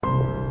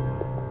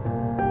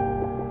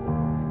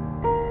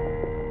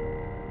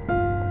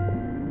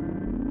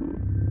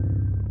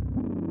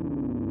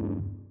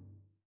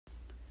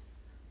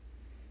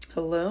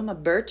Hello, my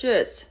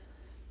birches.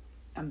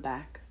 I'm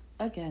back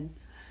again.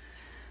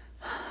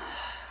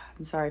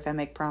 I'm sorry if I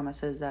make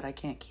promises that I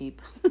can't keep.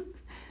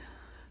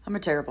 I'm a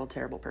terrible,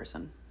 terrible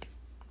person.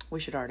 We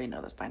should already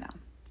know this by now.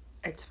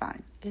 It's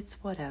fine.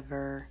 It's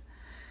whatever.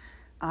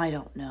 I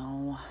don't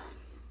know.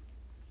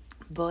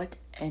 But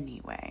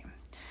anyway.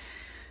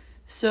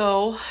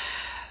 So,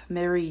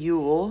 Merry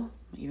Yule,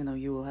 even though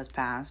Yule has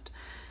passed,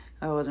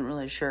 I wasn't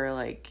really sure,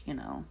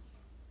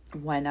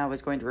 when I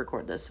was going to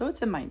record this. So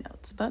it's in my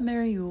notes. But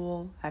Merry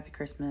Yule, Happy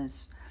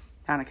Christmas,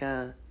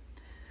 Hanukkah,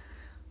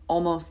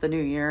 almost the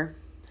new year.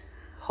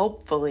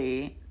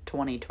 Hopefully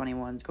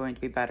 2021 is going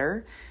to be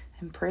better.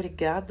 And pray to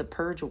God the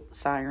purge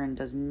siren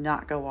does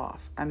not go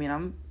off. I mean,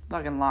 I'm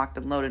fucking locked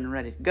and loaded and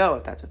ready to go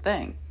if that's a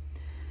thing.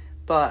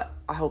 But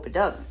I hope it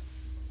doesn't.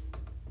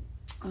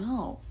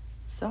 Oh,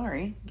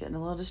 sorry. Getting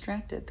a little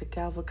distracted. The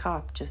Galva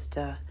cop just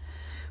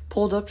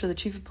pulled up to the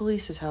chief of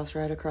police's house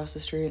right across the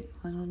street.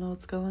 I don't know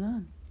what's going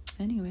on.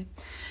 Anyway.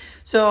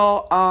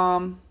 So,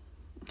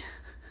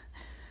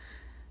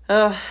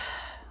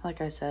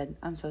 like I said,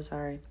 I'm so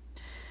sorry.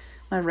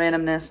 My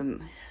randomness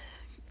and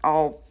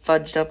all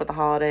fudged up with the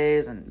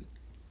holidays, and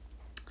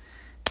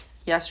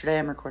yesterday,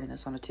 I'm recording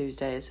this on a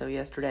Tuesday, so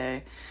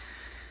yesterday,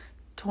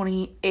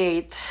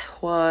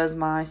 28th, was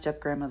my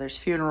step-grandmother's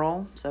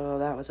funeral, so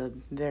that was a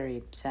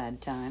very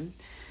sad time.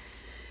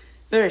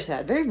 Very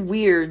sad. Very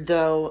weird,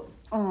 though.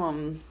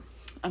 I'm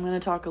going to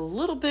talk a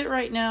little bit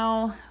right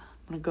now.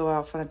 I'm going to go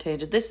off on a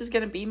tangent. This is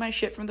going to be my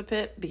shit from the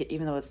pit,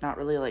 even though it's not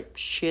really,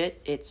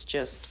 shit. It's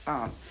just,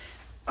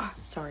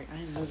 sorry, I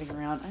am moving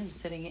around. I'm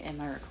sitting in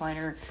my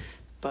recliner,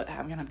 but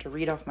I'm going to have to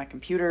read off my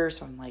computer,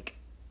 so I'm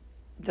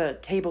the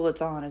table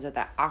it's on is at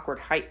that awkward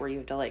height where you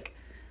have to,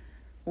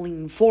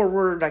 lean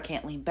forward. I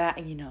can't lean back.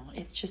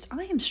 It's just,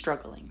 I am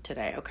struggling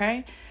today,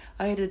 okay?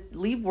 I had to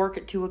leave work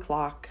at 2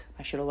 o'clock.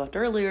 I should have left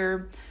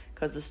earlier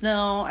because the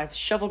snow. I've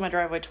shoveled my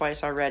driveway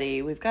twice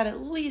already. We've got at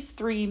least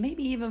 3,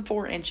 maybe even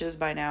 4 inches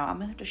by now. I'm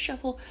going to have to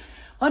shovel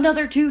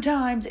another 2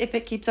 times if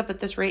it keeps up at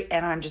this rate,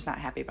 and I'm just not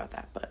happy about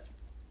that, but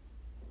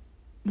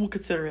we'll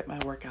consider it my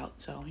workout,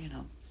 so,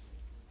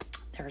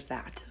 there's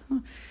that.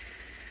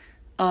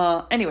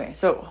 Anyway,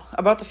 so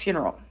about the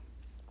funeral.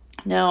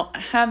 Now,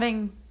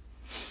 having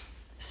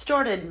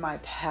started my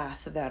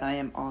path that I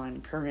am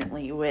on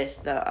currently with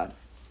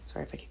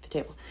sorry if I kicked the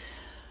table,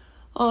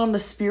 the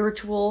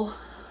spiritual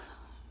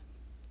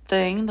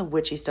thing, the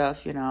witchy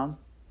stuff,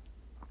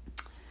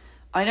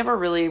 I never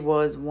really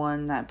was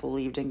one that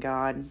believed in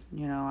God.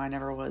 I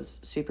never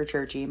was super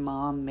churchy.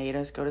 Mom made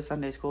us go to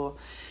Sunday school.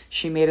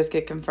 She made us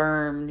get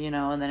confirmed,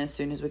 and then as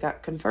soon as we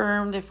got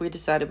confirmed, if we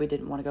decided we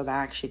didn't want to go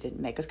back, she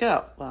didn't make us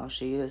go. Well,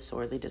 she is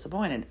sorely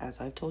disappointed,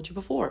 as I've told you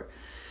before.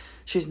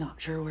 She's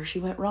not sure where she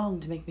went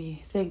wrong to make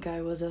me think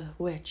I was a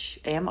witch.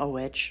 Am a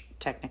witch,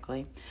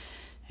 technically.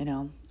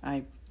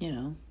 I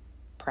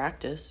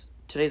practice.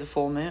 Today's a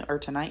full moon, or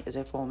tonight is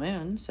a full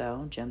moon,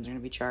 so gyms are going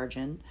to be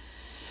charging.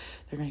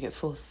 They're going to get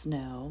full of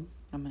snow.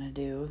 I'm going to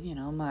do,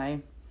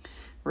 my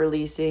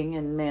releasing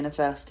and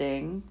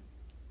manifesting.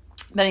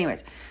 But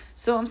anyways,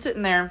 so I'm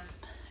sitting there,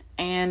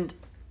 and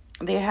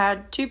they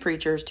had 2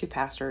 preachers, 2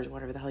 pastors,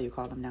 whatever the hell you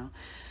call them now.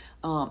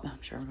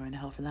 I'm sure I'm going to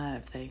hell for that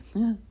if they,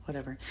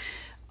 whatever.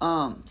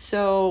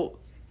 So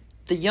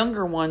the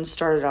younger one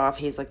started off,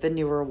 he's the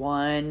newer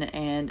one,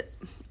 and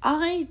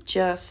I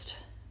just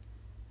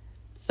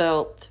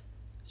felt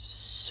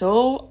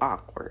so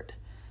awkward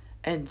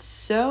and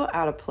so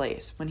out of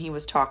place when he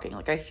was talking.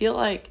 I feel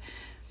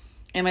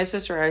and my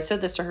sister, I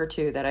said this to her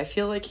too, that I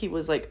feel like he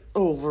was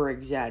over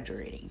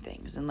exaggerating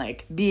things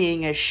and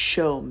being a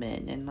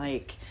showman and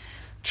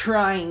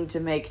trying to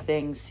make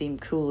things seem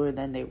cooler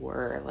than they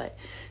were.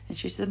 And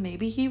she said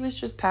maybe he was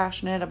just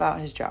passionate about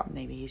his job.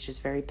 Maybe he's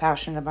just very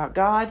passionate about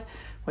God,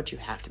 what you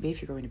have to be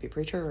if you're going to be a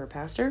preacher or a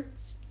pastor.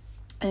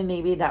 And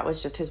maybe that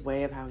was just his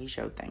way of how he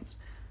showed things.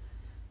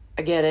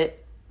 I get it.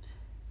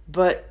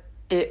 But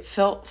it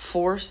felt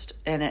forced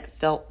and it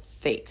felt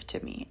fake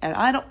to me. And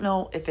I don't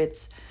know if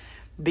it's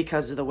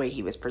because of the way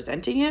he was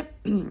presenting it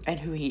and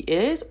who he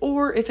is,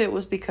 or if it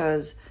was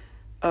because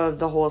of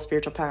the whole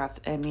spiritual path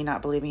and me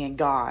not believing in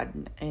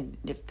God. And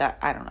if that,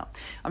 I don't know.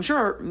 I'm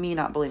sure me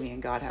not believing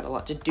in God had a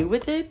lot to do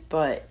with it,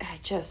 but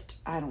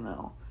I don't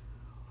know.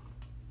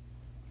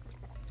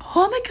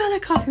 Oh my God,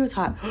 that coffee was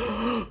hot.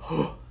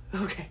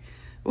 Okay.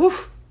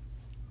 Oof.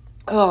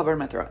 Oh, I burned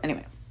my throat.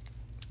 Anyway.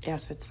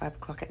 Yes, it's 5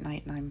 o'clock at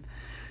night and I'm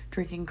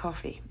drinking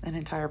coffee. An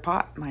entire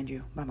pot, mind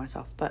you, by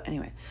myself. But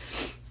anyway.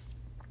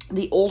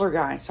 The older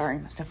guy, sorry,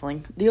 I'm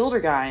sniffling. The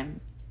older guy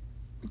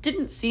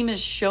didn't seem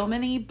as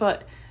showman-y,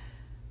 but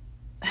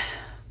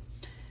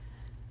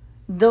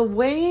the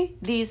way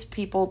these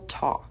people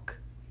talk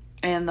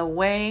and the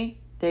way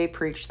they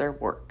preach their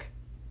work,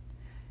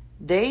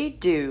 they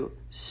do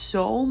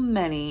so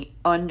many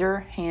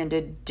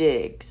underhanded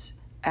digs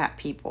at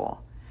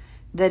people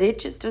that it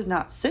just does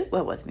not sit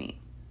well with me.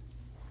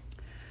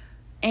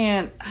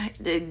 And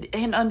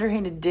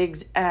underhanded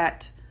digs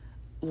at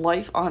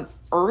life on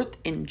earth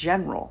in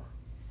general.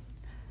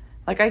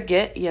 I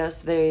get,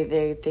 yes,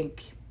 they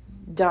think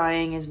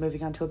dying, is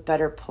moving on to a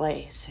better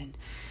place, and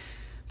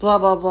blah,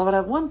 blah, blah. But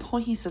at one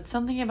point he said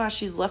something about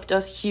she's left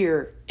us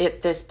here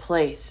at this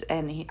place.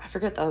 And I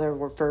forget the other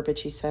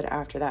verbiage he said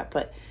after that.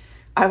 But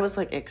I was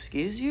like,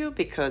 excuse you?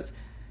 Because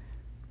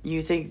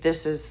you think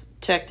this is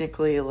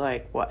technically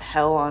like, what,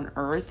 hell on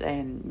earth?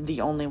 And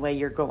the only way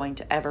you're going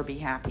to ever be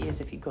happy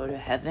is if you go to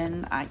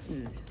heaven? I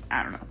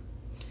don't know.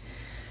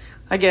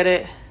 I get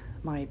it.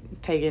 My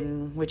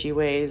pagan witchy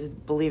ways,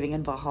 believing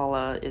in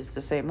Valhalla is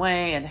the same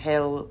way, and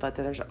hell, but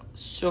there's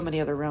so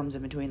many other realms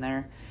in between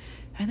there.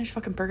 And there's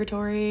fucking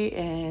purgatory,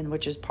 and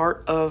which is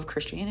part of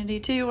Christianity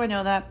too, I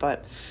know that,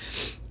 but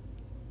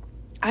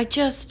I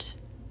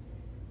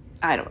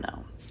don't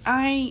know.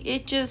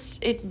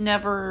 It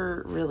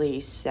never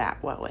really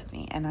sat well with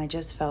me, and I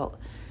just felt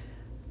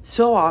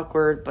so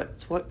awkward, but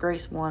it's what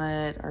Grace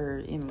wanted,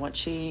 or in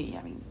what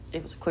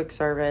it was a quick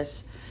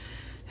service.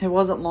 It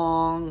wasn't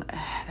long.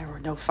 There were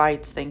no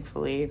fights,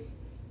 thankfully.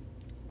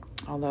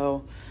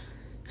 Although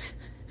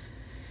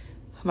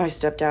my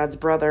stepdad's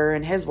brother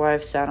and his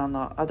wife sat on the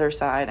other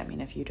side. I mean,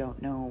 if you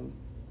don't know,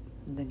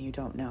 then you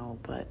don't know.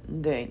 But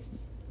they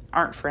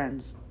aren't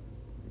friends.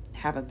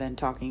 Haven't been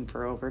talking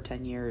for over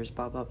 10 years,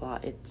 blah, blah,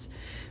 blah. It's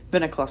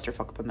been a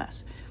clusterfuck of a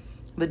mess.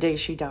 The day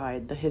she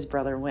died, his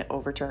brother went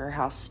over to her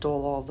house,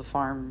 stole all the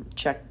farm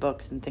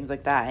checkbooks and things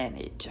like that, and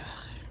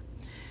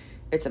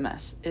it's a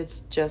mess. It's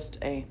just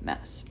a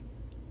mess.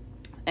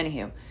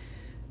 Anywho,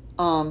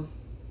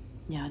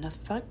 yeah, nothing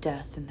about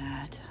death and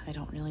that. I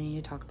don't really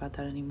need to talk about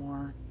that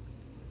anymore.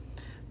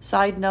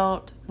 Side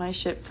note, my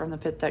shit from the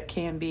pit that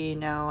can be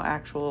now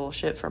actual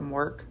shit from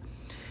work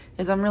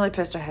is I'm really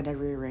pissed I had to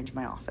rearrange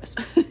my office.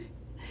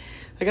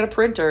 I got a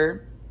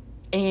printer,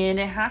 and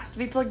it has to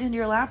be plugged into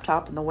your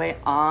laptop, and the way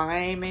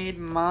I made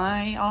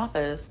my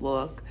office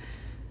look,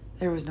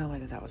 there was no way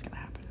that was going to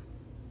happen.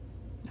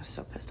 I was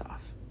so pissed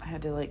off. I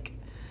had to,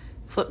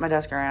 flip my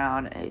desk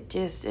around.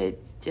 The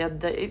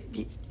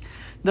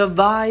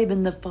vibe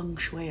and the feng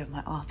shui of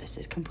my office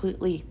is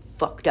completely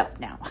fucked up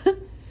now.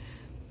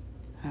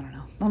 I don't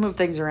know. I'll move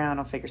things around.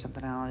 I'll figure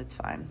something out. It's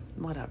fine.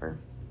 Whatever.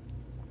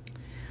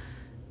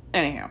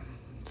 Anyhow,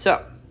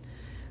 so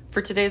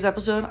for today's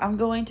episode, I'm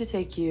going to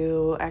take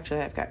you,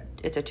 actually,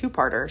 it's a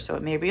two-parter, so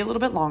it may be a little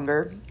bit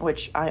longer,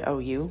 which I owe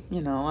you.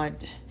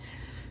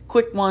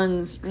 Quick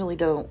ones really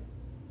don't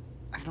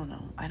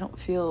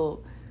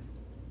feel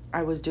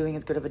I was doing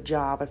as good of a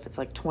job if it's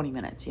 20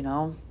 minutes, I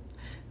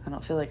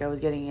don't feel like I was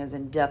getting as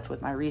in-depth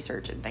with my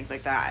research and things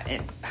like that.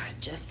 And I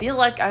just feel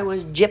like I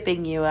was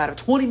gypping you out of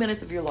 20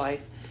 minutes of your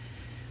life,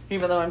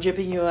 even though I'm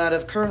gypping you out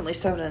of currently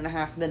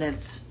 7.5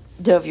 minutes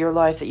of your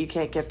life that you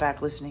can't get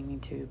back listening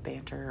to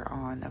banter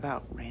on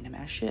about random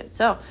ass shit.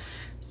 So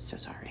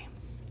sorry.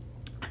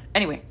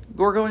 Anyway,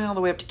 we're going all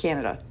the way up to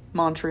Canada,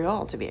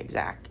 Montreal to be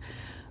exact.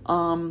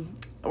 We're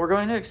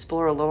going to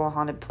explore a little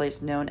haunted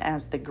place known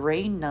as the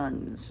Grey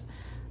Nuns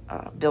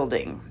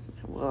building.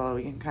 Well,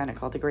 you can kind of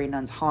call it the Grey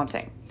Nuns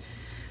haunting.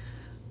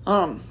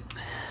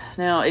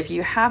 Now, if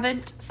you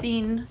haven't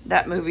seen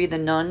that movie, The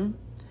Nun,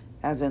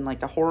 as in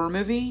the horror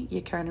movie,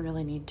 you kind of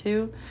really need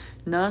to.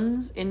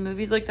 Nuns in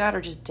movies like that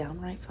are just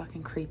downright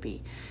fucking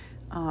creepy.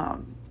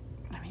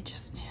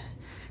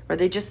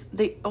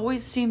 They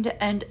always seem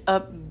to end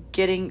up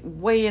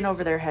getting way in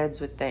over their heads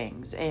with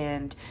things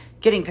and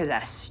getting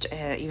possessed,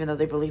 even though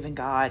they believe in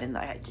God. And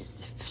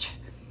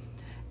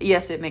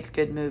yes, it makes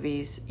good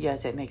movies.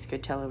 Yes, it makes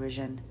good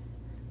television.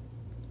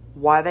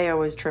 Why they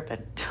always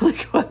tripping?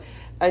 What?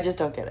 I just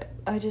don't get it.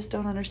 I just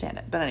don't understand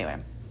it. But anyway,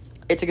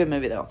 it's a good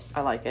movie though.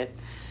 I like it.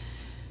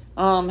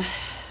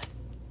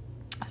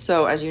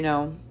 So as you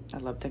know, I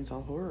love things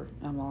all horror.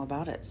 I'm all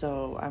about it.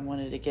 So I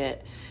wanted to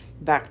get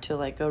back to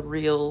a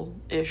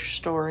real-ish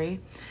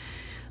story.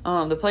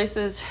 The place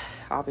is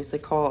obviously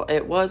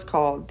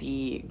called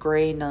the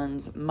Grey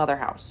Nuns Mother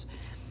House.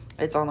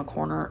 It's on the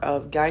corner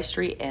of Guy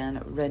Street and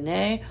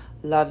René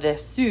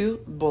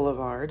Lavessue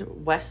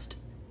Boulevard, west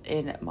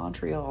in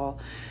Montreal,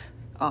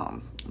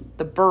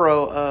 the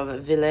borough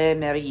of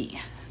Ville-Marie.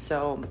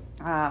 So,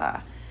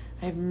 I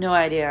have no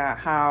idea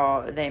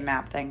how they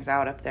map things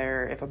out up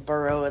there. If a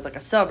borough is a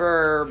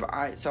suburb,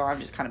 so I'm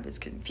just kind of as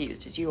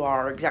confused as you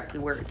are exactly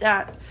where it's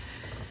at.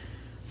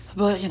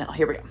 But,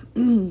 here we go.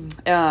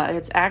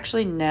 It's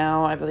actually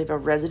now, I believe, a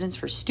residence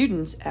for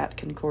students at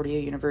Concordia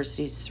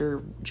University's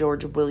Sir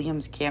George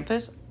Williams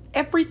campus.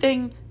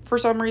 Everything, for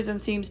some reason,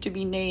 seems to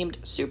be named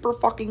super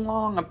fucking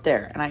long up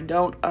there, and I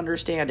don't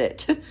understand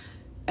it.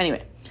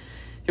 Anyway,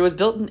 it was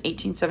built in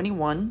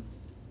 1871,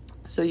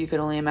 so you can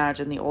only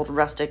imagine the old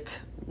rustic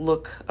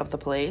look of the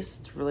place.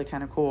 It's really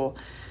kind of cool.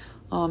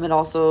 It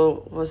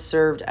also was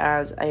served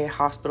as a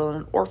hospital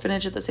and an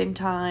orphanage at the same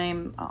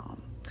time.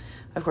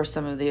 Of course,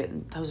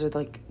 those are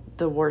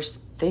the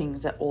worst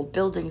things that old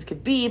buildings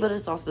could be, but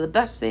it's also the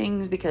best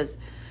things because,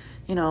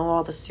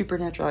 all the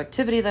supernatural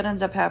activity that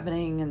ends up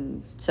happening.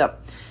 And so,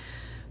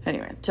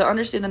 anyway, to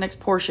understand the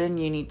next portion,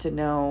 you need to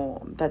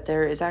know that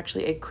there is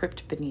actually a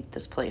crypt beneath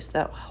this place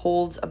that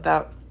holds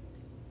about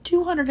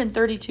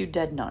 232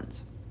 dead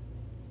nuns.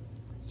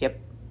 Yep.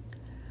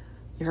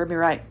 You heard me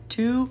right.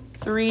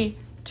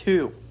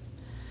 232.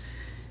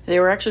 They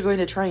were actually going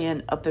to try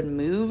and up and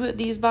move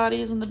these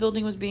bodies when the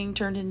building was being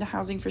turned into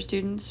housing for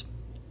students.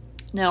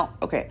 Now,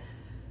 okay,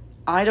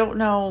 I don't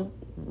know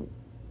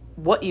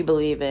what you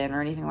believe in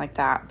or anything like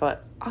that,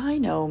 but I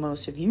know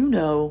most of you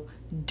know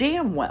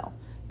damn well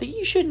that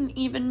you shouldn't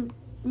even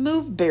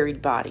move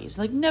buried bodies.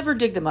 Like, never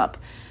dig them up.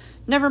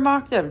 Never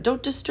mock them.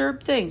 Don't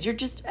disturb things. You're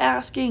just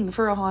asking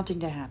for a haunting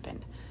to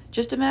happen.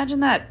 Just imagine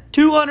that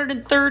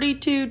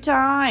 232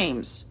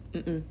 times.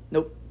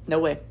 Nope. No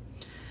way.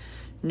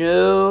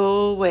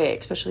 No way.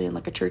 Especially in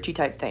like a churchy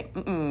type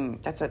thing.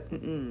 That's a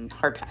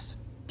hard pass.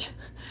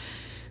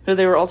 So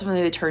they were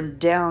ultimately turned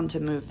down to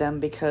move them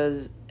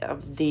because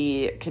of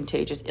the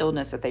contagious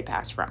illness that they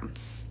passed from.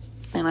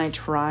 And I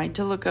tried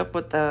to look up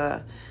what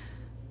the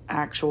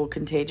actual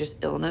contagious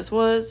illness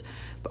was,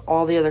 but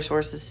all the other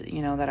sources,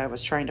 that I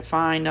was trying to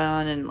find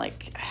on, and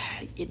like,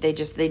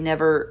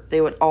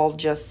 they would all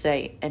just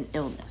say an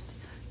illness,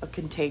 a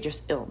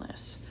contagious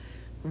illness.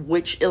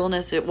 Which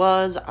illness it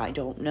was, I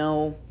don't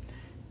know.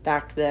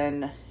 Back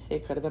then,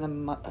 it could have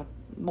been a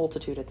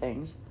multitude of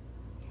things.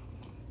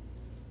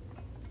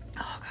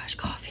 Oh gosh,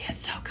 coffee is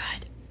so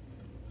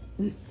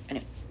good.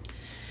 Anyway.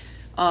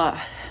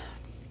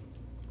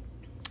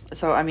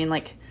 So, I mean,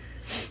 like,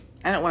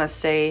 I don't want to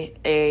say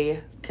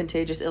a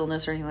contagious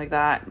illness or anything like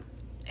that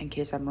in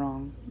case I'm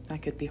wrong. I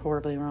could be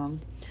horribly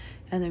wrong.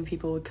 And then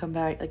people would come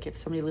back, like, if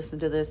somebody listened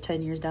to this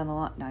 10 years down the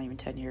line, not even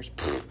 10 years,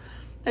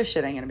 that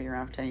shit ain't going to be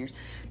around for 10 years.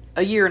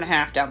 A year and a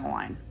half down the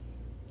line.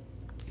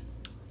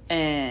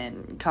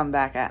 And come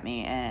back at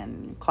me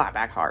and clap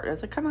back hard. I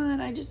was like, come on,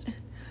 this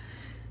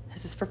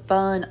is for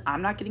fun.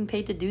 I'm not getting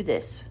paid to do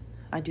this.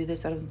 I do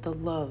this out of the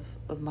love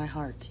of my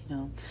heart,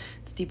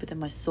 It's deep within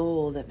my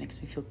soul that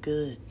makes me feel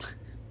good.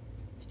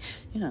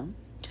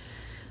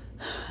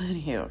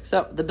 Anywho,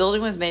 so the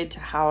building was made to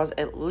house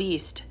at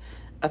least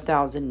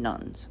 1,000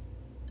 nuns.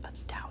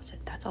 1,000.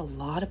 That's a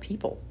lot of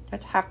people.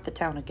 That's half the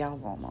town of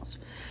Galva almost.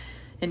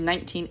 In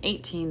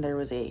 1918, there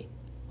was a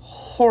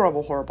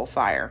horrible, horrible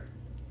fire.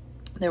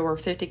 There were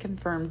 50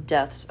 confirmed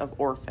deaths of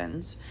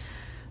orphans.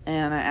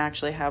 And I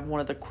actually have one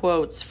of the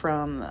quotes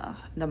from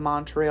the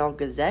Montreal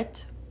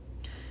Gazette.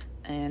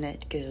 And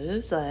it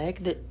goes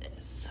like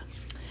this.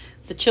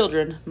 The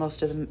children,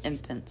 most of them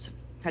infants,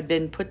 had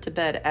been put to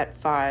bed at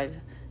 5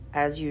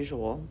 as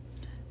usual.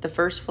 The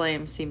first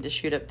flames seemed to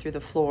shoot up through the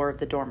floor of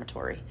the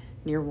dormitory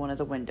near one of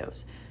the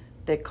windows.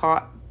 They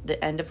caught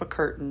the end of a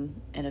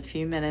curtain. In a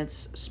few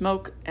minutes,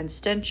 smoke and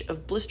stench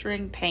of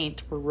blistering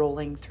paint were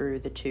rolling through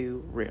the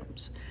 2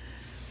 rooms.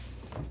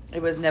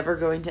 It was never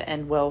going to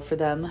end well for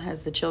them,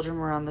 as the children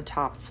were on the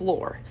top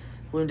floor.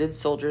 Wounded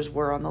soldiers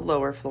were on the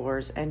lower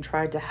floors and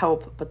tried to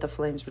help, but the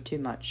flames were too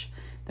much.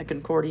 The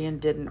Concordian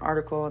did an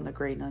article on the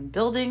Grey Nun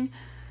building,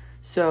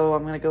 so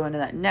I'm going to go into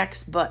that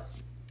next, but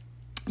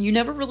you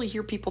never really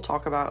hear people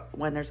talk about,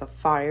 when there's a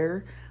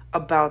fire,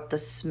 about the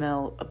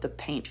smell of the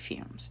paint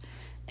fumes.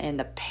 And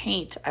the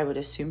paint, I would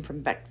assume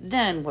from back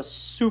then, was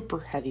super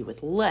heavy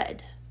with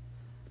lead,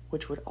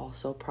 which would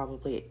also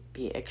probably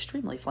be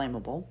extremely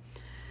flammable.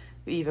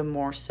 Even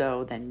more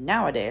so than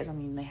nowadays. I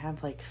mean, they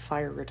have like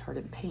fire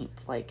retardant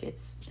paint. Like,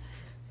 it's,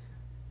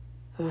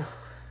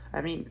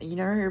 I mean,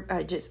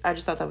 I just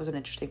thought that was an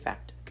interesting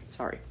fact.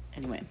 Sorry.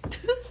 Anyway.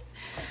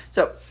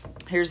 So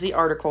here's the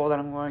article that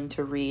I'm going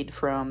to read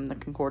from the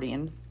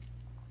Concordian.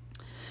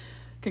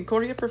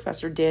 Concordia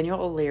professor Daniel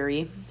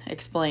O'Leary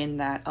explained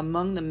that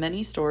among the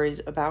many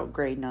stories about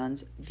Grey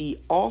Nuns, the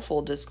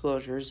awful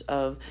disclosures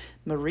of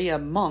Maria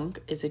Monk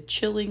is a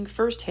chilling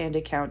first-hand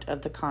account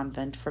of the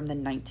convent from the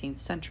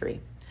 19th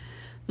century.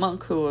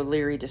 Monk, who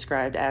O'Leary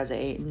described as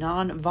a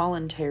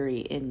non-voluntary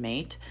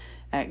inmate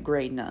at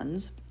Grey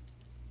Nuns,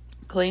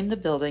 claimed the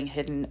building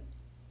hid an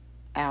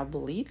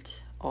oblate?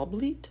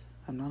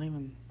 I'm not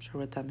even sure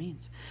what that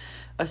means.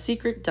 A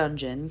secret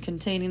dungeon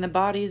containing the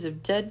bodies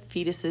of dead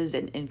fetuses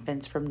and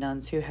infants from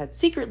nuns who had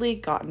secretly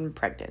gotten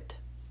pregnant.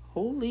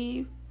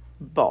 Holy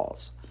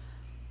balls.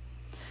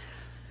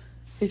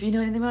 If you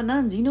know anything about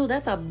nuns, you know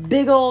that's a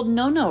big old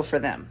no-no for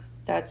them.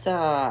 That's,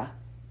 yeah.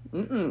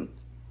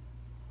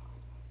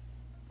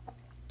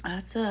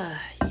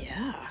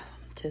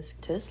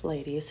 Tis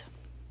ladies.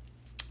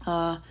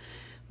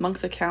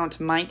 Monk's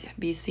account might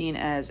be seen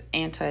as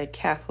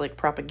anti-Catholic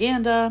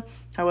propaganda.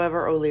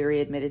 However, O'Leary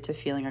admitted to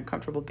feeling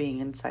uncomfortable being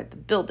inside the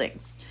building.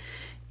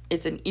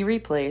 It's an eerie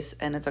place,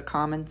 and it's a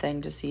common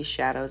thing to see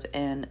shadows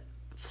and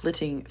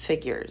flitting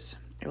figures,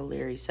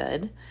 O'Leary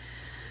said.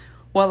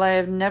 While I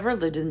have never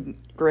lived in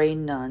Grey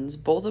Nuns,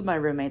 both of my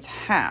roommates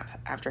have.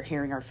 After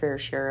hearing our fair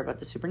share about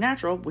the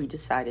supernatural, we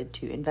decided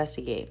to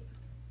investigate.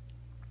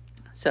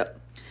 So,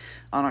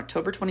 on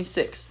October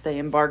 26th, they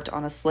embarked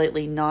on a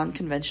slightly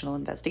non-conventional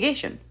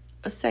investigation,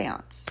 a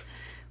seance,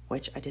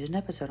 which I did an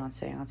episode on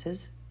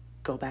seances.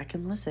 Go back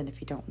and listen if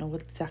you don't know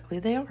what exactly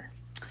they are.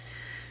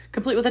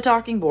 Complete with a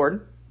talking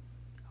board,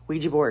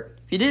 Ouija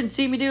board. If you didn't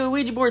see me do a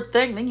Ouija board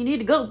thing, then you need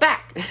to go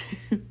back.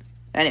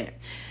 Anyway,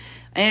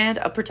 and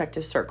a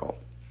protective circle,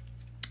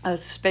 a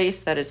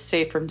space that is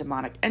safe from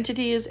demonic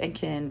entities and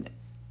can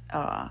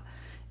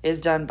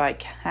is done by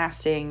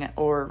casting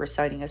or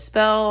reciting a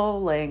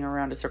spell, laying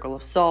around a circle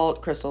of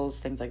salt, crystals,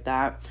 things like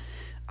that.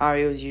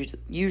 I always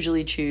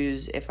usually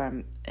choose, if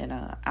I'm in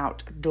an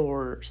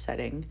outdoor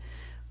setting,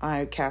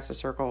 I cast a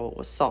circle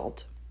with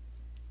salt.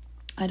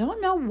 I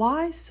don't know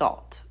why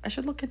salt. I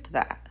should look into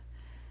that.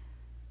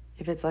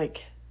 If it's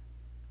like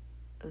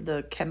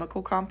the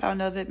chemical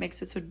compound of it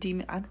makes it so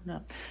demon, I don't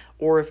know.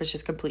 Or if it's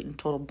just complete and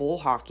total bull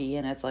hockey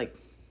and it's like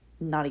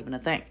not even a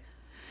thing.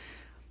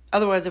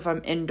 Otherwise, if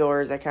I'm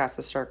indoors, I cast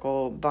a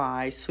circle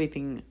by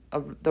sweeping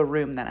the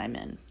room that I'm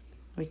in.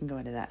 We can go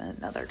into that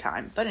another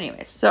time. But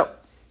anyways, so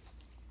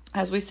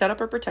as we set up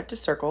our protective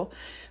circle,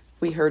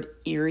 we heard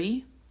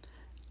eerie,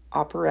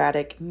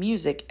 operatic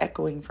music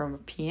echoing from a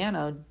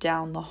piano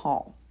down the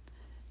hall.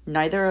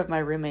 Neither of my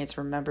roommates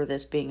remember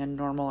this being a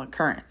normal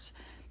occurrence,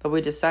 but we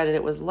decided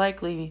it was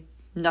likely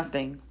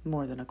nothing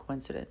more than a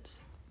coincidence.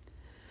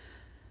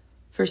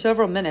 For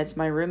several minutes,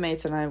 my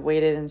roommates and I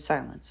waited in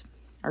silence,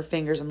 our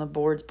fingers on the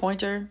board's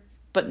pointer,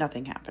 but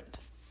nothing happened.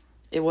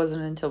 It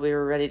wasn't until we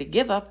were ready to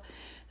give up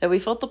that we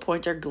felt the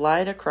pointer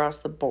glide across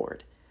the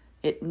board.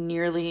 In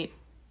nearly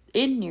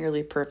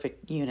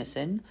perfect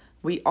unison,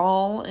 we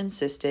all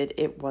insisted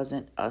it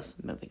wasn't us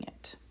moving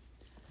it.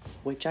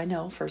 Which I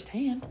know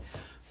firsthand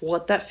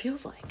what that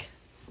feels like.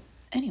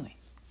 Anyway,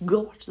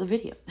 go watch the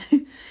video.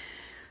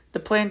 The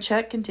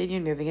planchette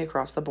continued moving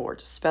across the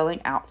board,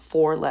 spelling out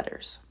 4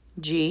 letters.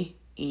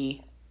 G-E-M-A.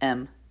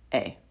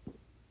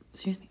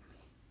 Excuse me.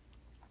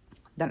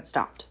 Then it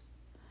stopped.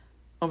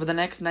 Over the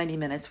next 90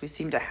 minutes, we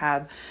seemed to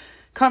have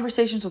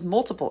conversations with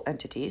multiple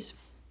entities,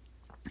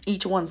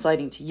 each one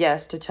citing to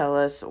yes to tell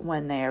us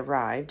when they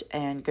arrived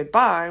and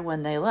goodbye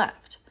when they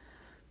left.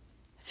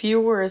 Few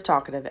were as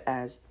talkative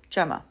as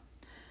Gemma.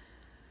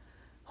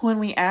 When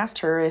we asked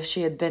her if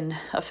she had been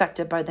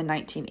affected by the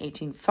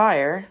 1918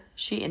 fire,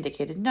 she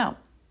indicated no.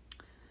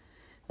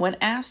 When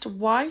asked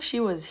why she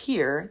was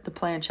here, the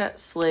planchette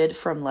slid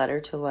from letter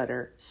to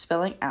letter,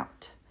 spelling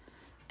out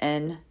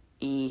N-E-E-D-C-A-R-E.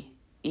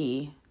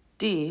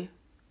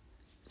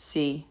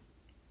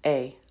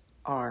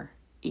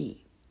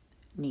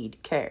 Need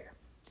care.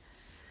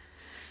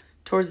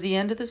 Towards the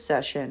end of the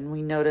session,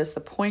 we noticed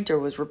the pointer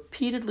was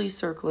repeatedly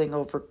circling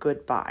over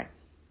goodbye.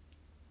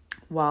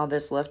 While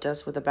this left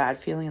us with a bad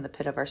feeling in the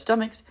pit of our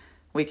stomachs,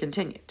 we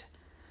continued,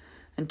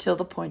 until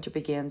the pointer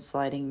began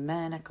sliding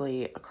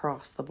manically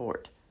across the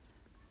board.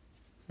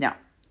 Now,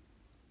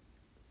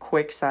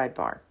 quick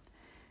sidebar.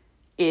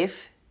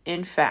 If,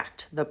 in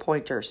fact, the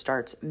pointer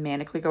starts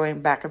manically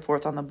going back and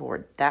forth on the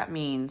board, that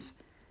means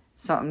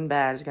something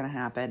bad is going to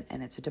happen,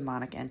 and it's a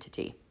demonic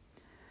entity.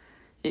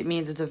 It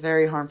means it's a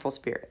very harmful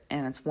spirit,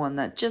 and it's one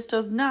that just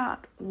does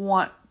not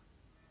want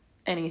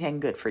anything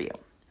good for you.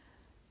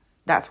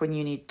 That's when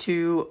you need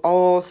to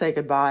all say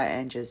goodbye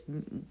and just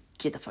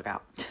get the fuck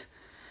out.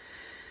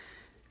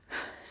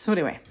 So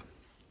anyway,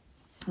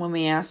 when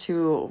we asked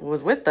who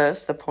was with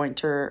us, the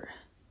pointer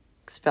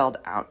spelled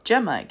out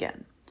Gemma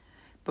again.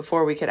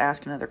 Before we could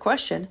ask another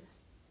question,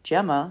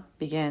 Gemma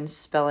began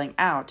spelling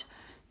out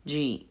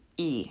G-E-T-A-W-A.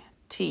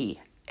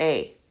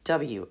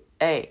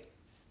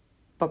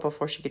 But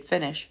before she could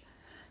finish,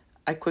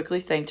 I quickly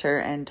thanked her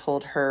and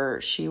told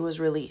her she was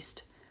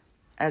released,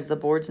 as the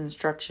board's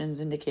instructions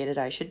indicated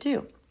I should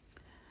do.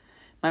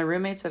 My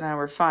roommates and I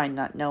were fine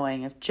not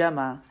knowing if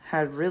Gemma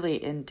had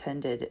really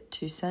intended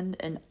to send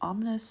an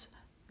ominous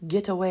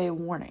getaway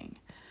warning.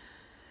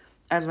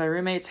 As my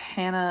roommates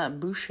Hannah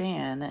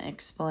Bouchan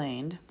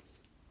explained,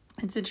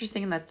 it's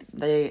interesting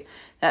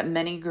that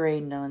many Grey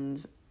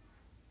Nuns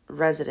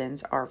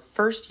residents are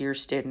first-year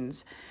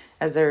students,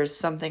 as there is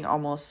something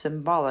almost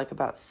symbolic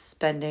about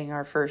spending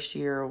our first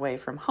year away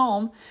from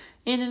home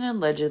in an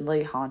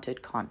allegedly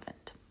haunted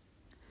convent.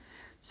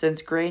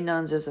 Since Grey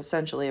Nuns is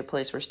essentially a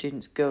place where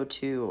students go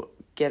to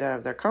get out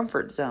of their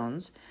comfort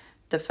zones,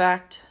 the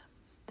fact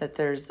that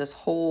there's this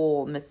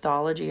whole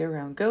mythology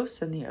around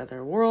ghosts in the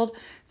other world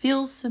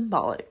feels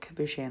symbolic,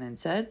 Buchanan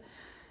said.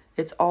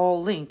 It's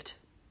all linked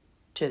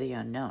to the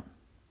unknown.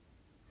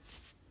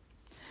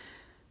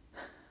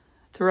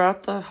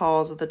 Throughout the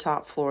halls of the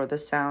top floor, the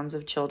sounds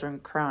of children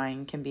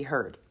crying can be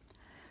heard.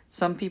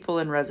 Some people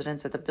in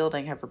residence at the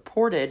building have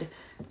reported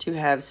to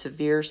have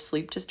severe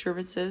sleep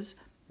disturbances,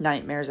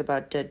 nightmares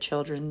about dead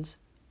children,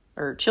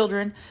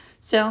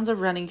 sounds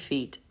of running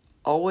feet,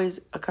 always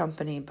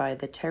accompanied by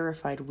the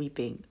terrified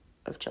weeping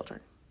of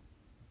children.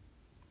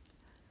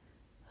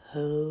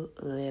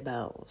 Holy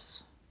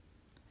bells.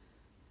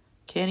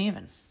 Can't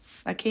even.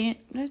 I can't.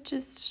 It's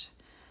just...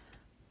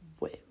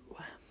 Whoa.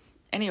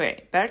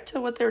 Anyway, back to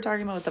what they were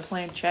talking about with the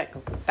planchette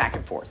back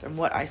and forth and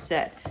what I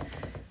said.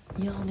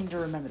 Y'all need to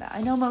remember that.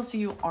 I know most of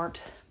you aren't...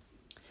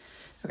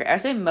 Okay, I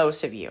say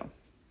most of you,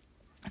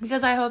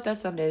 because I hope that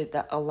someday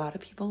that a lot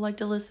of people like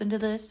to listen to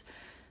this.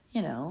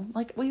 You know,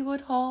 like we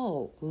would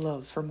all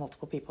love for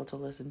multiple people to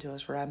listen to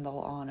us ramble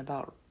on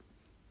about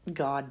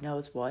God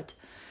knows what.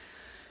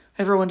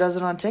 Everyone does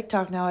it on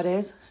TikTok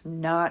nowadays.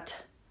 Not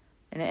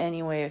in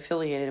any way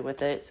affiliated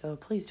with it, so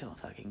please don't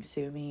fucking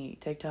sue me,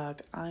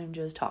 TikTok. I'm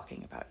just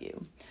talking about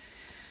you.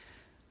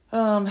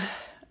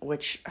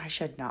 which I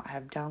should not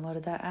have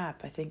downloaded that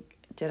app. I think,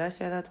 did I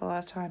say that the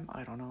last time?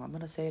 I don't know. I'm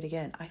going to say it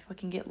again. I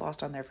fucking get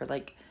lost on there for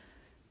like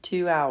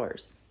 2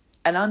 hours.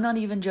 And I'm not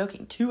even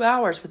joking. 2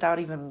 hours without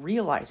even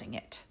realizing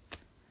it.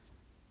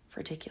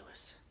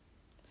 Ridiculous.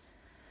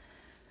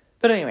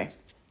 But anyway,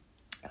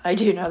 I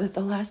do know that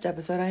the last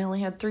episode, I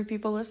only had 3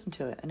 people listen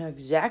to it. I know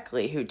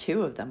exactly who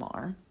 2 of them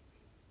are.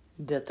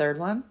 The third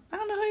one, I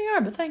don't know who you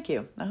are, but thank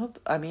you.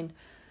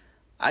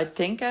 I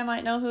think I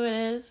might know who it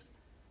is.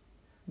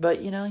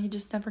 But, you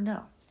just never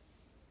know.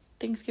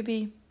 Things could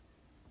be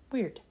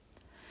weird.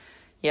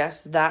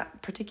 Yes,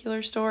 that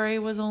particular story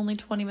was only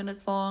 20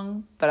 minutes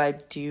long, but I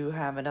do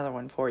have another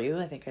one for you.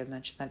 I think I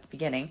mentioned that at the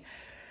beginning.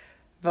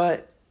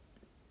 But,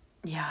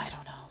 yeah, I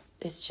don't know.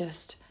 It's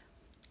just,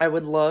 I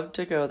would love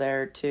to go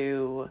there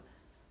to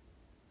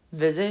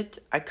visit.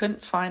 I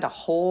couldn't find a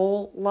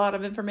whole lot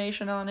of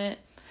information on it.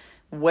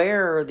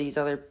 Where these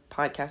other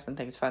podcasts and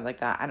things find like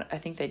that, I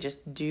think they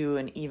just do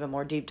an even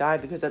more deep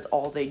dive because that's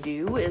all they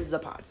do is the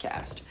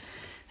podcast.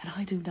 And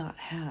I do not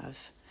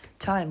have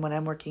time when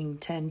I'm working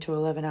 10 to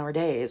 11 hour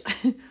days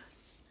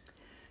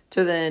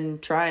to then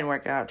try and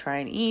work out, try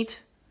and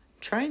eat,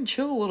 try and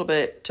chill a little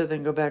bit to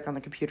then go back on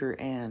the computer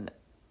and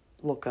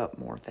look up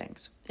more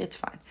things. It's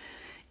fine.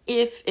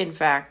 If, in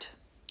fact,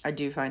 I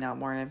do find out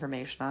more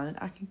information on it,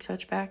 I can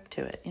touch back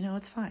to it.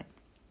 It's fine.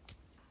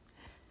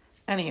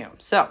 Anywho,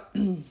 so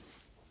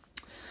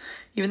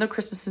even though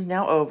Christmas is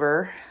now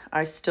over,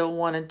 I still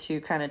wanted to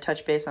kind of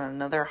touch base on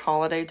another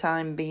holiday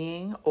time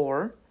being,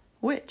 or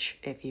witch,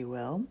 if you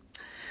will.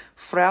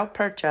 Frau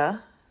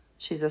Percha.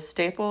 She's a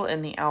staple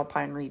in the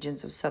Alpine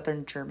regions of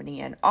southern Germany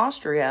and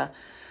Austria,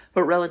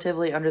 but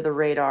relatively under the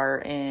radar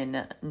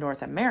in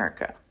North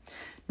America.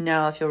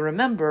 Now, if you'll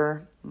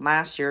remember,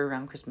 last year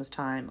around Christmas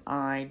time,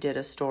 I did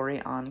a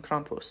story on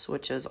Krampus,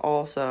 which is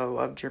also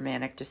of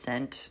Germanic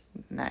descent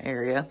in that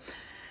area.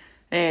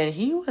 And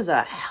he was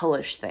a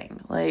hellish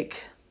thing.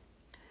 Like,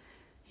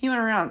 he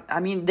went around. I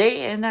mean,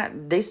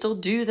 they still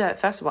do that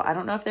festival. I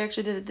don't know if they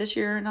actually did it this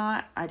year or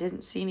not. I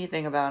didn't see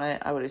anything about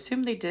it. I would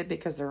assume they did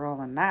because they're all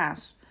en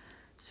masse.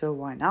 So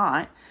why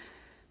not?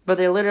 But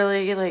they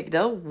literally,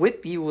 they'll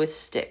whip you with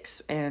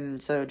sticks.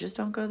 And so just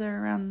don't go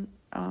there around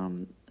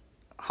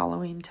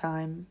Halloween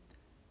time.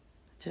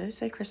 Did I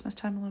say Christmas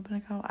time a little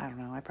bit ago? I don't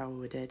know. I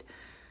probably did.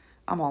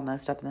 I'm all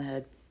messed up in the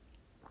head.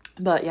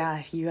 But yeah,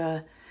 if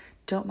you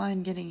don't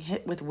mind getting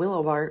hit with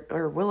willow bark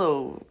or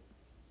willow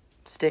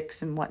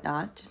sticks and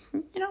whatnot, just,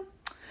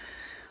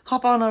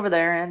 hop on over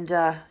there and,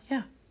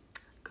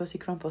 go see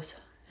Krampus.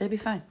 It'll be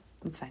fine.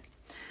 It's fine.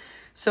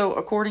 So,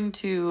 according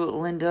to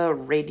Linda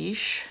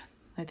Radish,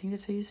 I think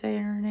that's how you say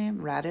her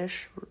name,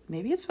 Radish.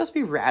 Maybe it's supposed to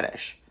be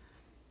Radish.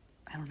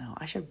 I don't know.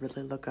 I should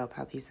really look up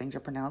how these things are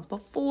pronounced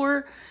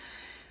before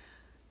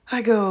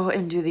I go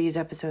and do these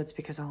episodes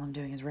because all I'm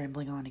doing is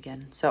rambling on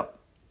again. So,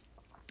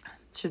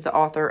 she's the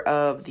author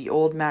of The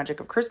Old Magic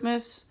of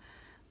Christmas.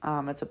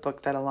 It's a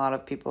book that a lot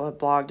of people have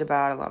blogged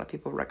about, a lot of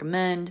people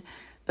recommend.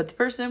 But the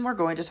person we're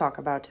going to talk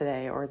about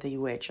today, or the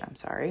witch,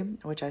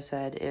 which I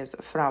said is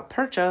Frau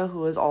Percha,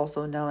 who is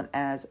also known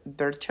as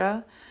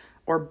Bercha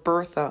or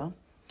Bertha,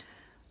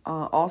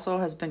 also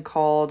has been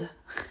called,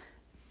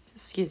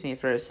 excuse me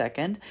for a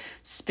second,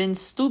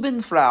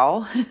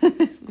 Spinnstubenfrau,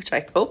 which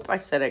I hope I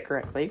said it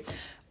correctly,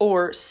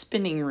 or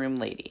spinning room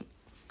lady.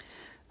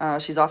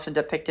 She's often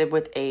depicted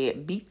with a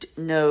beaked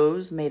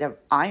nose made of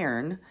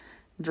iron,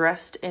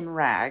 dressed in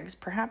rags,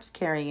 perhaps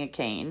carrying a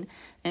cane,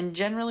 and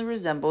generally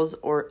resembles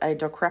a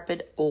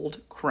decrepit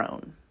old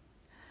crone.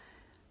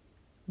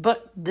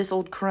 But this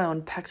old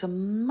crone packs a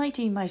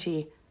mighty,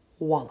 mighty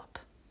wallop.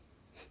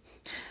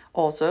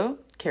 Also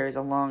carries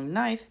a long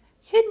knife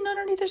hidden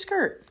underneath her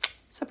skirt.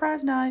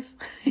 Surprise knife.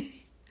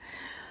 She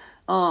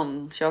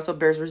also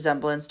bears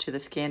resemblance to the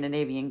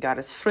Scandinavian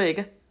goddess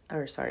Frigga.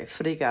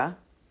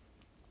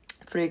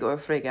 Frigg or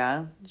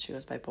Frigga, she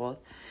goes by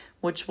both,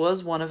 which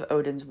was one of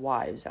Odin's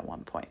wives at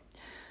one point.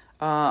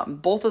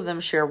 Both of them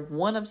share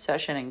one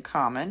obsession in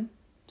common,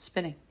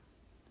 spinning.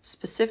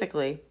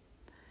 Specifically,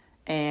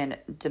 and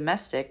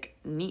domestic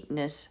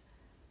neatness.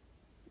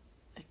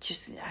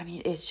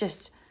 It's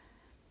just,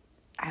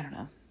 I don't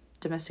know.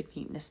 Domestic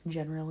neatness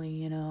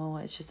generally,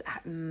 it's just, I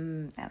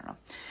don't know.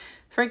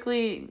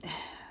 Frankly,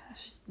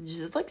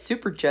 just like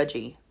super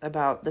judgy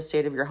about the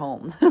state of your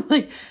home.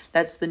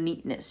 That's the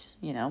neatness,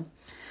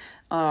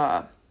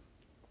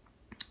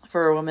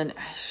 For a woman,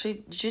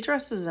 she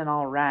dresses in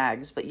all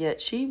rags, but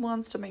yet she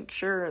wants to make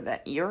sure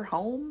that your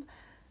home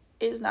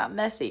is not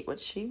messy, which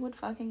she would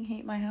fucking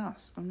hate my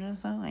house. I'm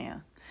just telling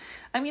you.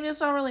 It's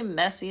not really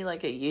messy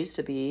like it used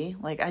to be.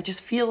 I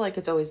just feel like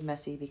it's always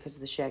messy because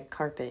of the shag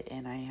carpet,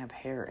 and I have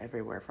hair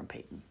everywhere from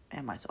Peyton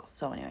and myself.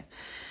 So anyway,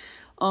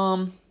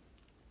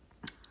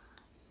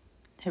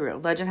 here we go.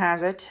 Legend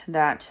has it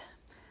that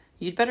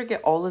you'd better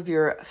get all of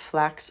your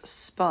flax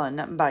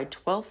spun by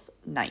 12th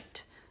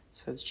night.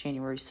 So it's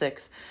January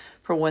 6th,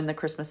 for when the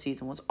Christmas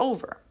season was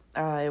over.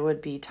 It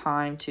would be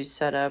time to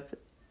set up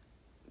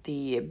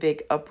the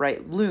big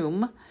upright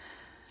loom,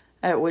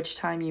 at which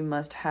time you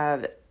must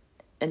have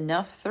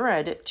enough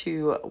thread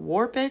to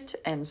warp it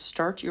and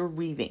start your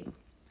weaving.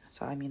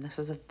 So, I mean, this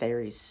is a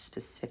very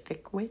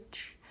specific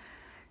witch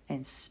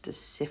and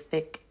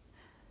specific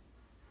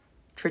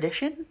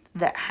tradition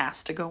that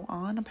has to go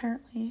on,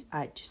 apparently.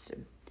 I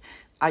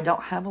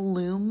don't have a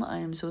loom. I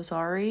am so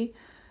sorry.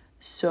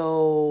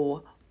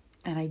 So,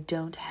 and I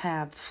don't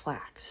have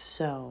flax.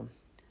 So,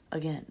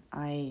 again,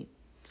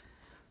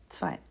 it's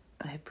fine.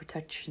 I have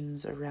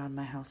protections around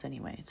my house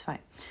anyway. It's fine.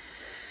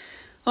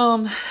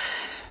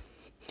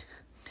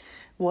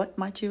 What,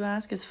 might you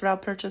ask, is Frau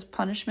Percha's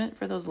punishment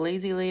for those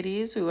lazy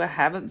ladies who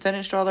haven't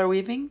finished all their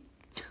weaving?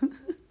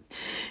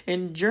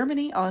 In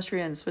Germany,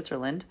 Austria, and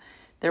Switzerland,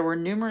 there were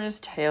numerous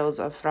tales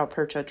of Frau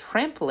Percha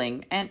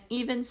trampling and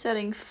even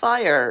setting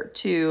fire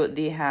to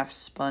the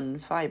half-spun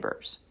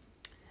fibers.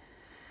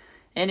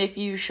 And if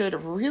you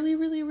should really,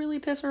 really, really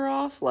piss her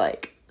off,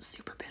 like,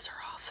 super piss her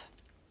off,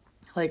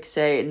 like,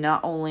 say,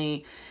 not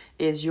only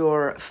is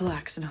your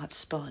flax not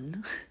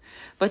spun,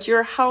 but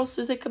your house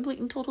is a complete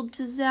and total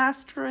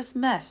disastrous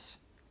mess.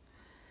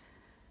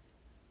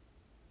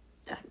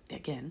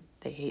 Again,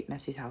 they hate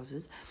messy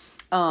houses.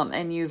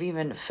 And you've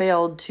even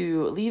failed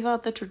to leave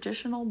out the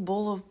traditional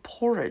bowl of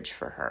porridge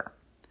for her.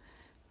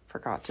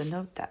 Forgot to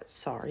note that.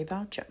 Sorry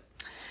about you.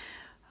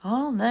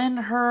 Well, then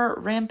her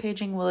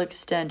rampaging will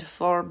extend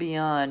far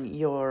beyond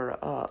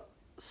your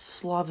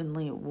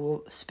slovenly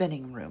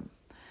spinning room.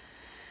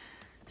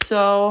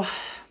 So,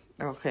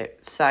 okay,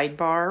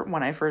 sidebar,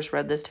 when I first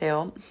read this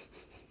tale,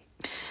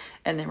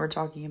 and they were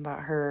talking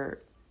about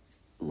her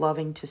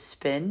loving to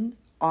spin,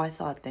 I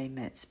thought they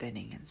meant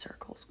spinning in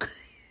circles.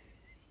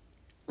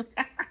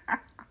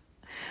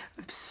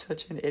 I'm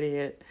such an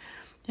idiot.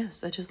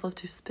 Yes, I just love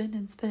to spin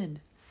and spin.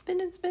 Spin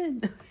and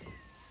spin.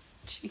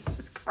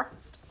 Jesus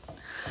Christ.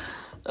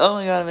 Oh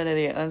my God, I'm an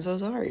idiot. I'm so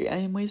sorry. I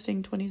am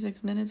wasting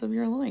 26 minutes of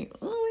your life.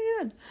 Oh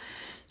my God.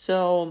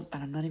 So,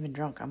 and I'm not even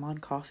drunk. I'm on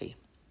coffee.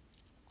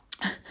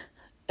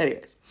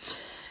 Anyways.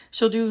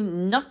 She'll do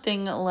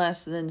nothing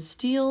less than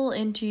steal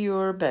into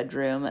your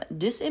bedroom,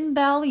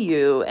 disembowel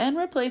you, and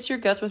replace your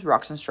guts with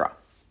rocks and straw.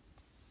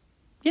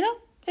 You know,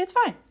 it's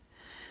fine.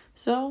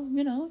 So,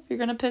 you know, if you're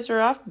going to piss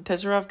her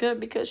off good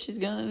because she's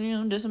going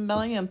to,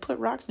 disembowel you and put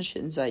rocks and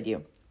shit inside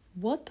you.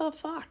 What the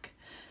fuck?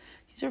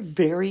 These are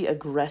very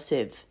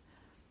aggressive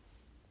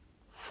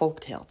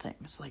folktale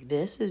things. Like,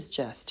 this is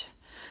just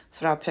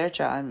Frau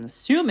Percha, I'm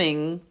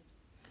assuming.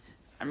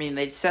 I mean,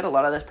 they said a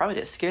lot of this probably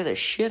to scare the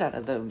shit out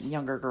of the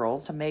younger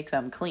girls to make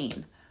them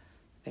clean.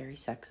 Very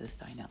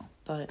sexist, I know,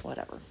 but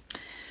whatever.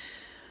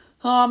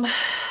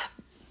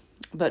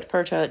 But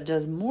Percha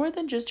does more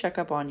than just check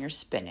up on your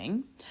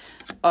spinning.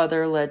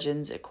 Other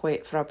legends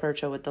equate Frau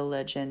Percha with the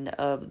legend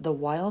of the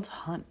Wild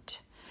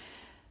Hunt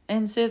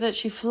and say that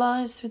she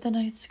flies through the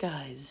night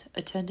skies,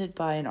 attended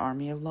by an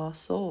army of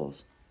lost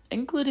souls,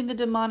 including the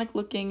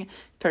demonic-looking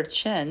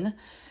Perchen.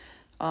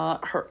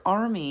 Her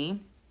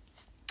army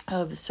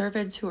of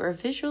servants who are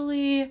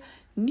visually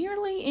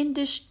nearly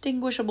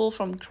indistinguishable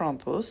from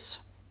Krampus.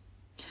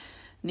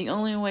 The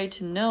only way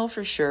to know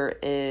for sure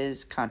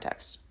is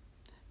context.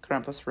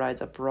 Krampus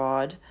rides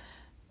abroad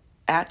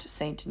at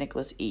St.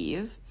 Nicholas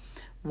Eve,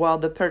 while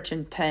the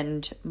Perchen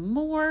tend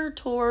more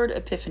toward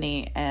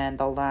Epiphany and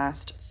the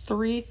last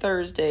 3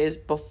 Thursdays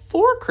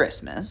before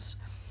Christmas.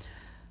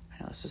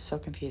 I know this is so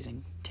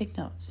confusing. Take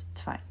notes.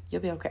 It's fine.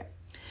 You'll be okay.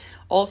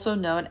 Also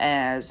known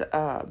as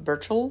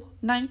Birchel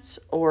nights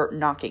or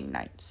knocking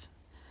nights.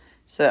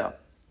 So,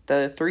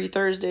 the 3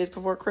 Thursdays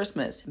before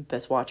Christmas,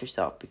 best watch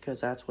yourself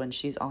because that's when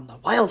she's on the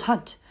wild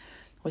hunt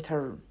with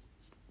her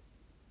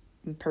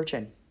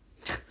Perchen.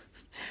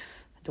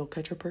 Don't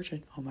catch her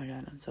Perchen. Oh my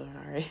God, I'm so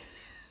sorry.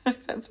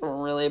 I've had some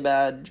really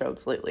bad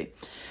jokes lately.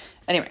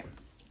 Anyway,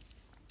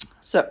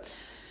 so,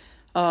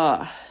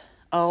 among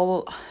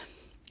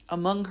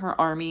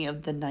her army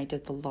of the Night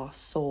of the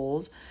Lost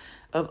Souls,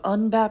 of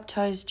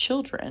unbaptized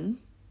children.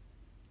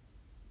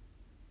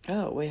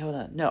 Oh, wait, hold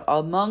on. No,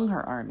 among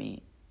her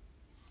army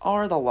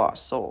are the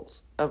lost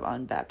souls of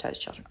unbaptized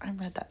children. I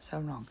read that so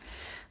wrong.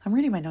 I'm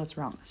reading my notes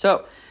wrong.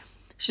 So,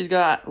 she's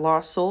got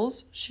lost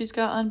souls. She's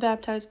got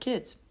unbaptized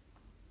kids.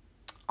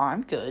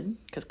 I'm good,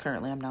 because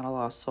currently I'm not a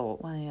lost soul.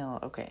 Well,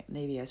 okay,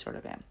 maybe I sort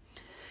of am.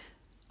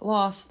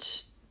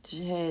 Lost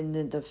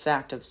in the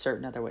fact of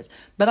certain other ways.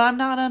 But I'm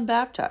not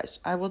unbaptized.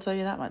 I will tell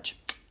you that much.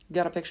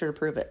 Got a picture to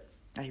prove it.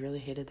 I really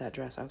hated that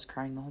dress. I was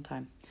crying the whole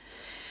time.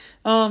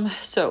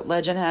 So,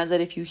 legend has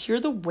it, if you hear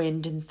the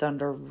wind and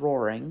thunder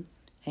roaring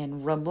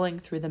and rumbling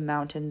through the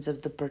mountains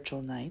of the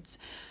Birchel Nights,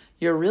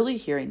 you're really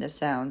hearing the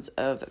sounds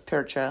of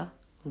Percha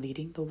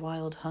leading the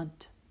wild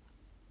hunt.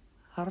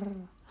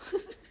 I'm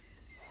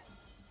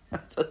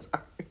so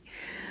sorry.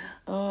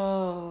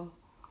 Oh.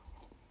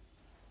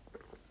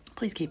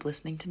 Please keep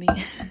listening to me.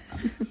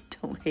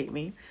 Don't hate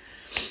me.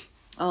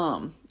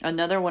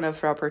 Another one of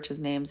Frau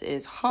Percha's names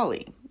is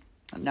Holly.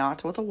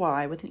 Not with a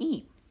Y, with an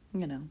E.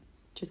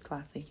 Just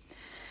classy.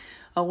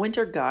 A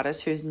winter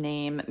goddess whose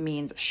name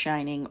means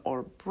shining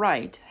or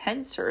bright,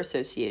 hence her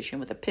association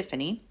with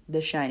Epiphany,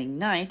 the shining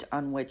night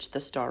on which the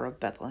Star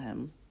of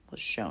Bethlehem was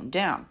shone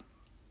down.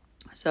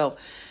 So,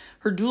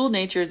 Her dual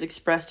nature is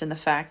expressed in the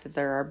fact that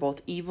there are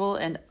both evil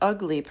and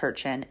ugly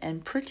Perchen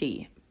and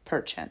pretty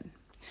Perchen,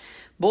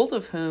 both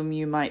of whom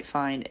you might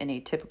find in a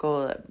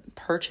typical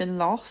Perchen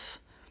loft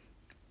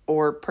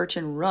or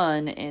Perchen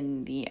run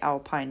in the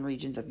alpine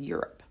regions of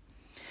Europe.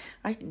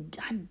 I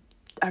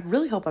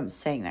really hope I'm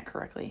saying that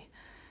correctly.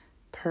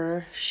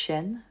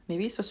 Perchen?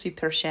 Maybe it's supposed to be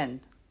Perchen.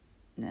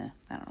 Nah,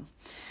 I don't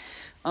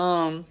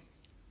know.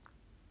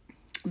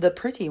 The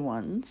pretty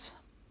ones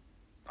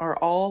are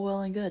all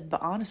well and good,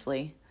 but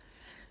honestly,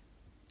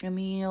 I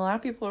mean, a lot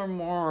of people are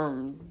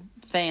more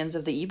fans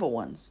of the evil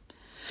ones.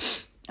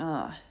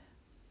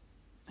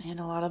 And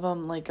a lot of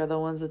them, like, are the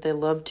ones that they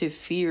love to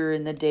fear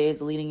in the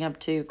days leading up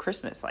to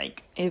Christmas.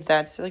 Like, if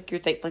that's, like, your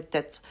thing, like,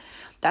 that's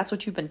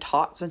what you've been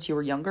taught since you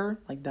were younger,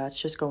 like,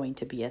 that's just going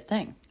to be a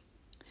thing.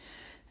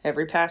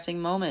 Every passing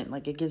moment,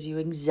 like, it gives you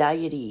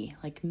anxiety,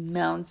 like,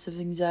 mounts of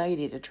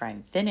anxiety to try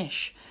and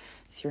finish.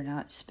 If you're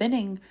not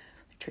spinning,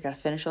 you gotta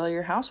finish all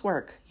your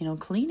housework,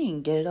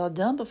 cleaning, get it all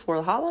done before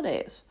the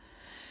holidays.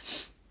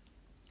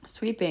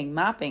 Sweeping,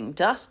 mopping,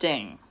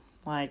 dusting.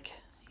 Like,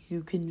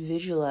 you can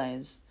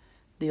visualize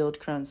the old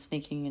crone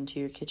sneaking into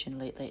your kitchen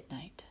late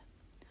night,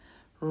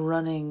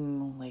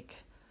 running like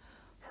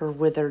her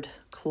withered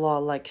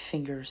claw-like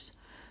fingers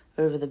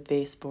over the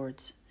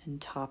baseboards and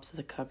tops of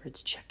the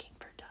cupboards, checking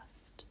for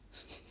dust.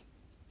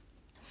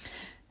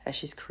 As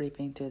she's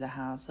creeping through the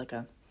house like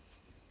a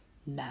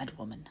mad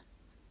woman.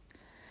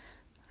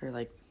 Or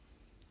like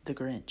the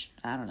Grinch.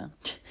 I don't know.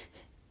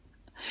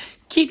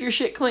 Keep your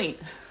shit clean.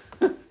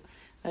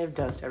 I have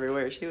dust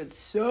everywhere. She would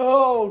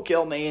so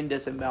kill me and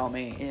disembowel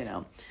me,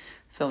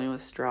 Fill me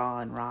with straw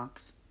and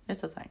rocks.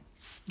 It's a thing.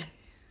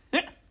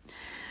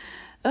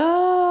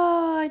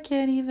 Oh, I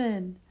can't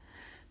even.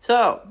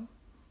 So,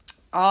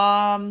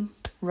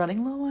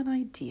 running low on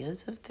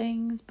ideas of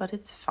things, but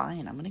it's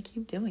fine. I'm going to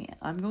keep doing it.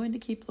 I'm going to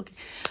keep looking.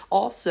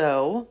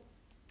 Also,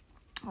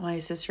 my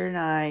sister and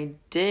I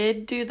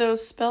did do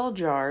those spell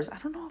jars. I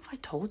don't know if I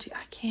told you.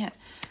 I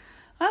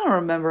don't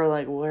remember,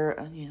 like, where,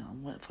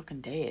 what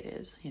fucking day it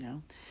is,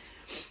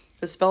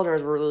 The spell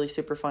jars were really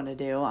super fun to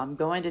do. I'm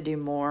going to do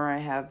more. I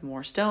have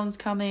more stones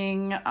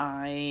coming.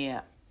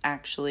 I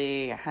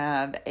actually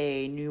have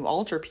a new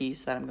altar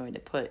piece that I'm going to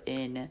put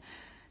in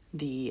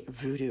the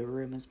voodoo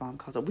room, as Mom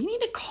calls it. We need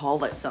to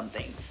call it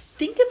something.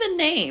 Think of a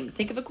name.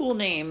 Think of a cool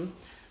name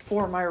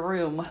for my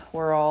room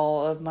where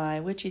all of my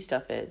witchy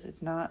stuff is.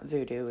 It's not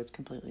voodoo. It's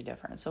completely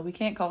different. So we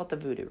can't call it the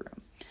voodoo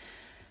room.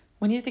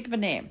 We need to think of a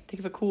name. Think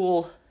of a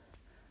cool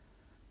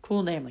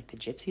name, like the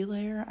gypsy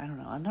lair. I don't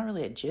know. I'm not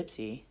really a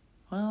gypsy.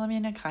 Well, I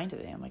mean, I kind of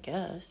am, I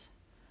guess.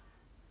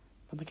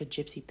 I'm like a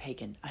gypsy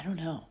pagan. I don't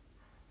know.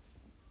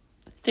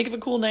 Think of a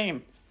cool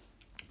name.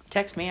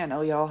 Text me. I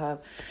know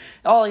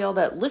all y'all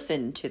that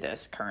listen to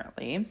this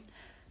currently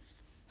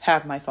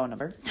have my phone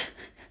number.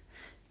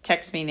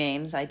 Text me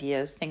names,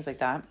 ideas, things like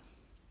that.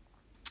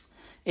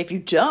 If you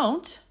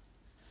don't,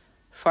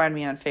 find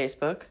me on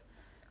Facebook.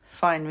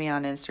 Find me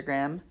on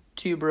Instagram.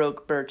 2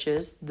 Broke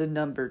Birches, the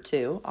number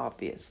 2,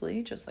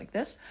 obviously, just like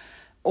this.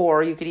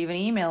 Or you could even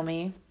email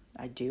me.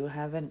 I do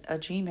have a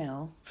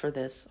Gmail for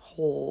this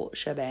whole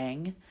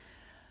shebang.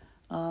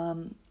 I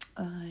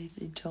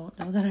don't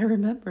know that I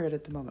remember it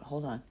at the moment.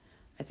 Hold on.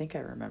 I think I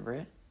remember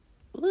it.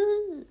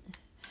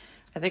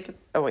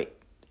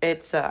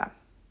 It's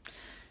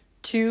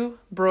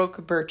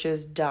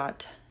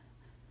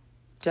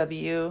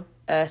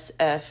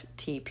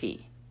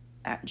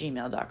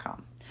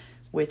 2brokebirches.wsftp@gmail.com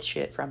with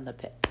shit from the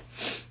pit.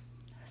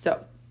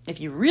 So, if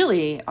you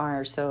really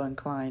are so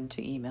inclined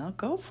to email,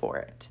 go for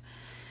it.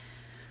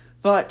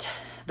 But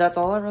that's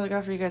all I really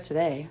got for you guys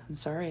today. I'm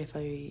sorry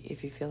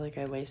if you feel like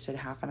I wasted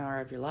half an hour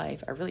of your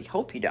life. I really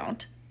hope you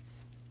don't.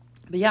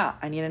 But yeah,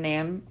 I need a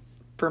name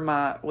for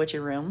my witchy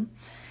room.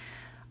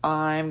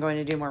 I'm going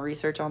to do more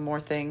research on more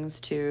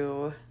things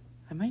too.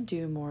 I might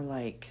do more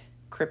like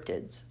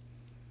cryptids.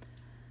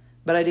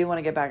 But I do want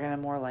to get back into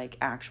more like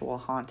actual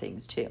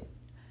hauntings too.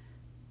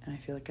 And I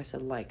feel like I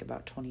said like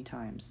about 20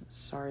 times.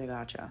 Sorry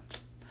about ya.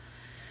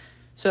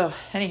 So,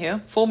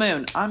 anywho, full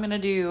moon. I'm going to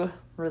do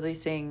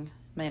releasing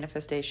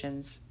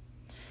manifestations.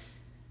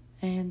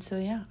 And so,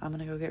 yeah, I'm going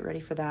to go get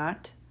ready for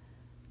that.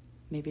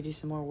 Maybe do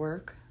some more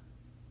work.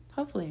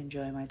 Hopefully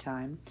enjoy my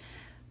time.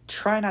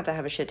 Try not to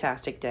have a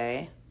shit-tastic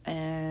day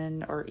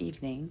or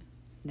evening.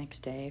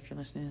 Next day, if you're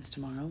listening to this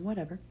tomorrow,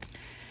 whatever.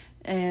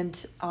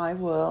 And I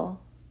will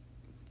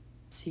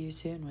see you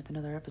soon with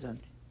another episode.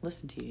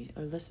 Listen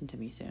to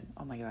me soon.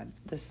 Oh my God.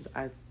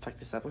 I fucked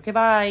this up. Okay,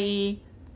 bye.